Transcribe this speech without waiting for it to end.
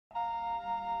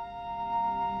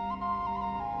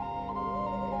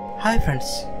Hi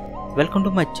friends, welcome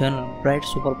to my channel Bright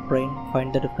Super Brain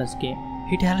Find the Difference game.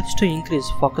 It helps to increase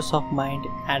focus of mind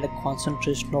and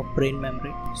concentration of brain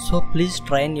memory. So please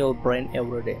train your brain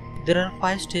every day. There are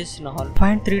 5 stages in all.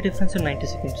 Find 3 differences in 90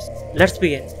 seconds. Let's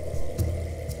begin.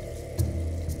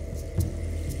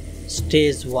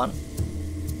 Stage 1.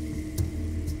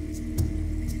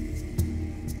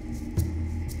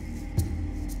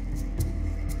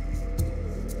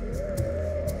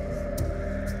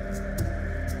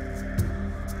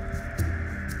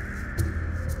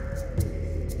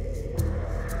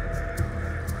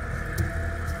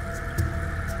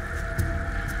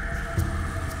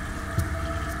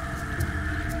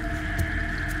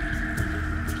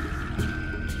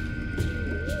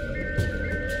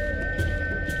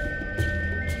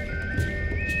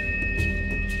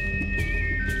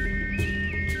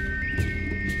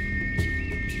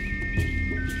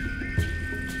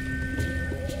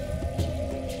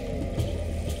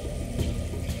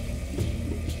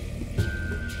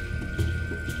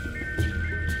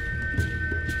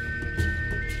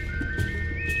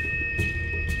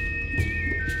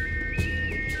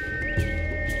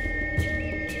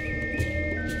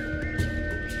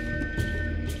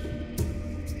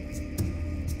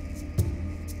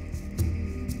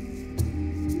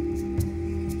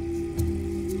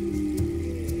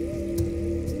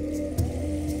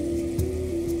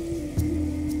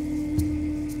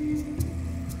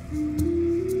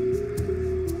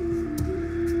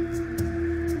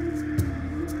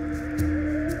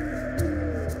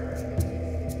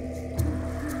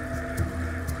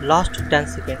 Last 10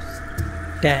 seconds.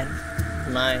 10,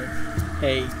 9,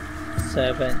 8,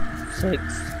 7, 6,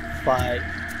 5,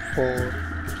 4,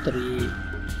 3,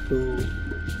 2,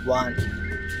 1.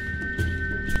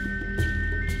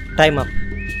 Time up.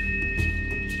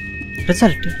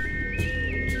 Result.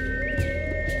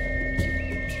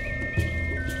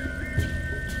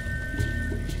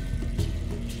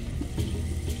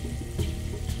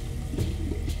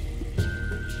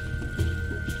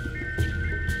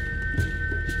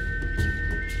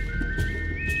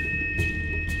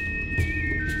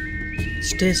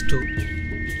 Stage 2.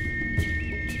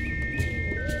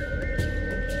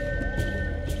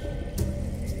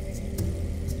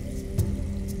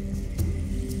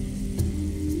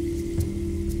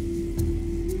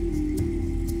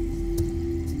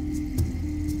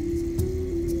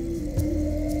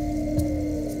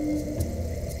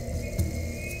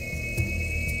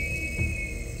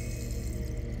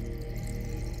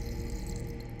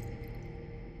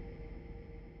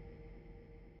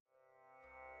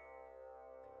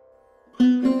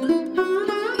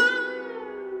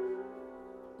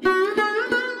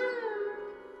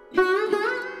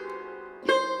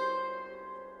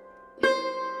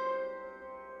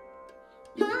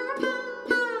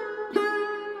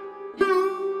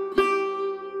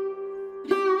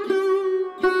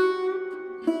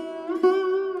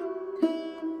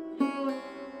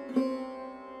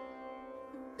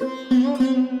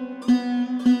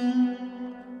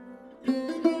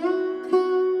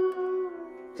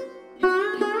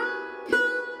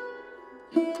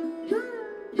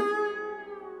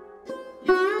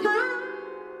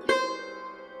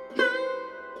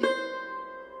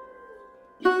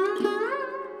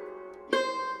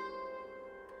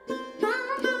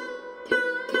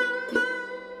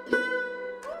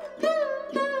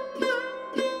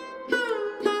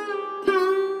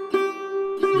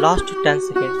 Last 10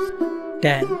 seconds.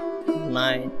 10,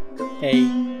 9,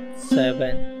 8,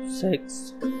 7,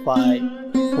 6, 5,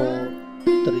 4,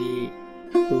 3,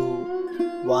 2,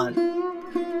 1.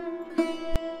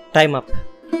 Time up.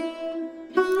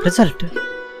 Result.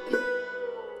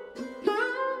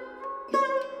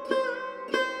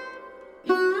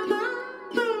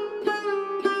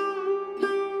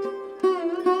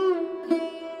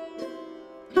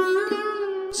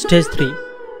 Stage 3.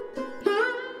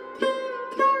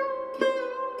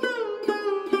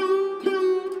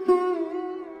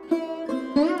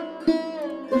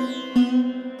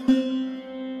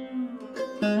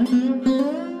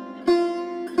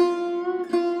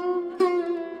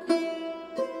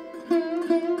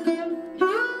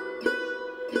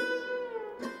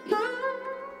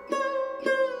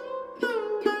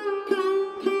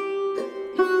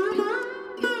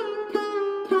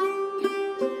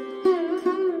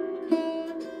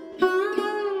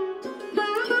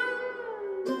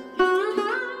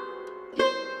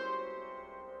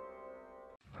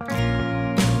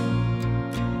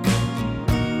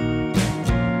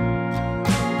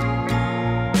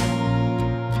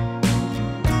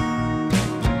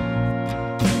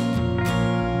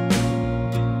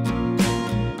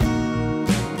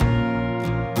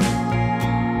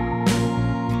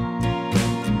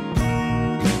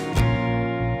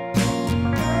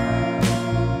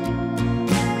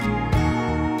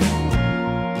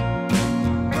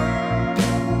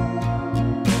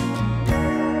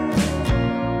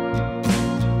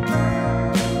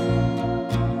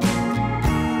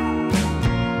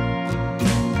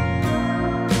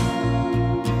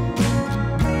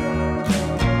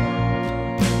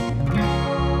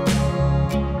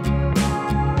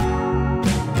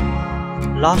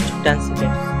 Last 10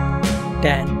 seconds.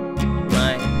 10,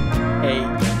 9,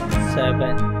 8,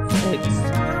 7, 6,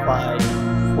 5,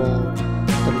 4,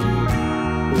 3,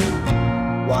 2,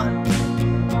 1.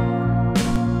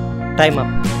 Time up.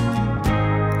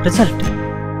 Result.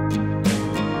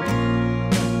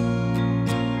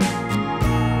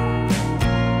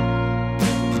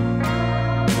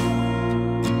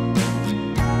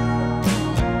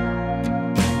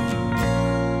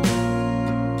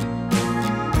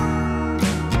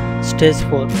 Stage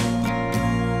 4.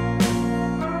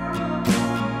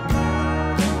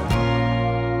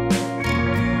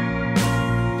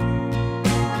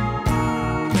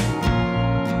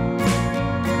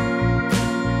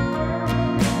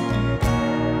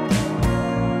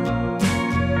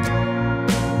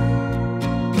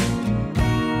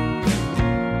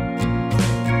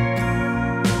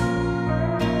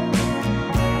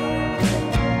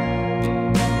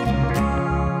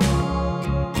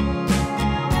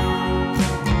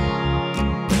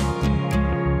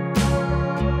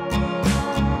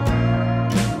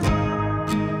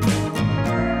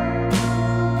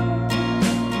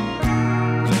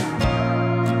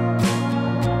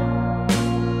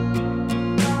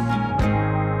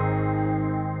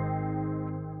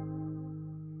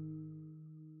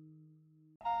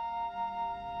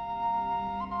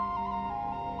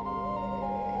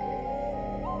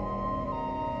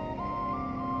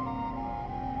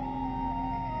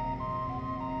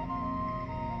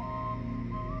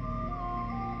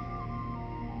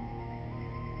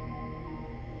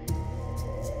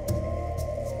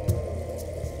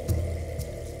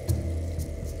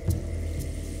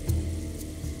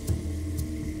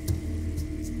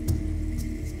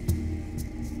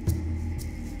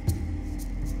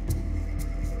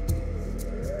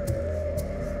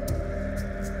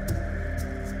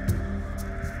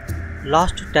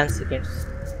 Last 10 seconds.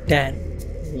 10,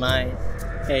 9,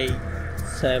 8,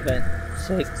 7,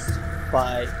 6,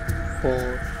 5,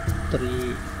 4,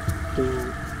 3,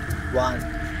 2, 1.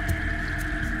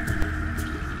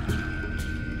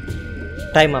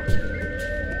 Time up.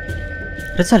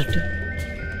 Result.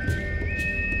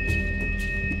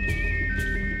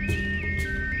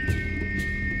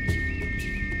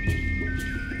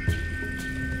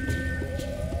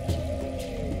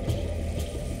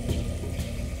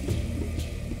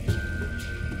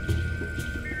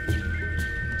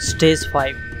 Stage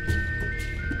 5.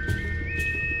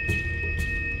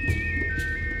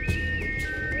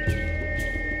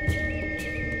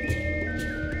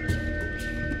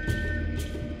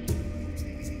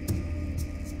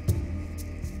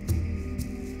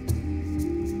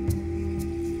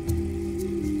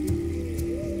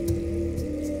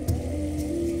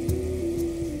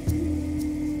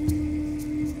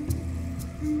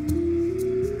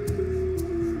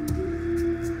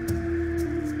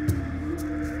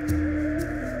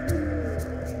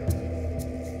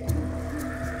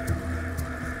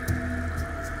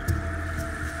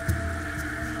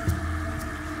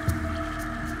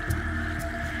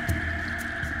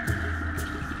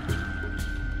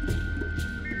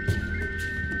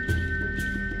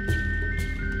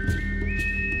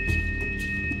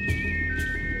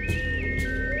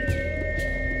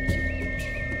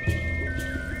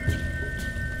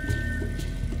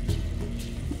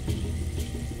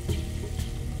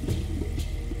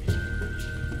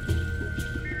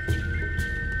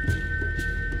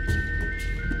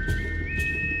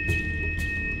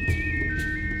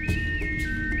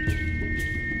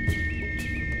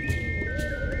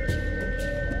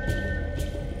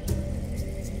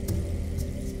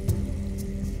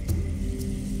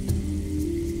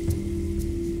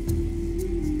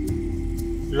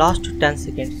 Last 10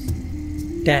 seconds.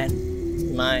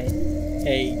 10, 9,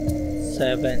 8,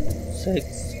 7,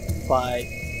 6, 5,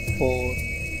 4,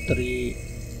 3,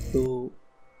 2,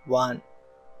 1.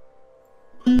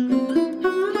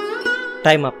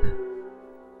 Time up.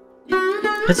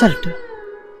 Result.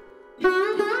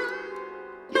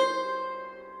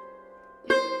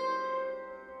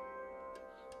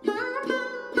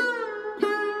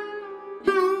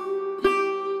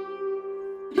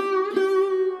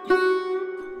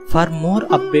 For more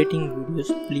updating videos,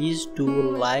 please do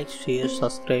like, share,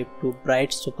 subscribe to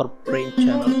Bright Super Brain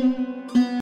channel.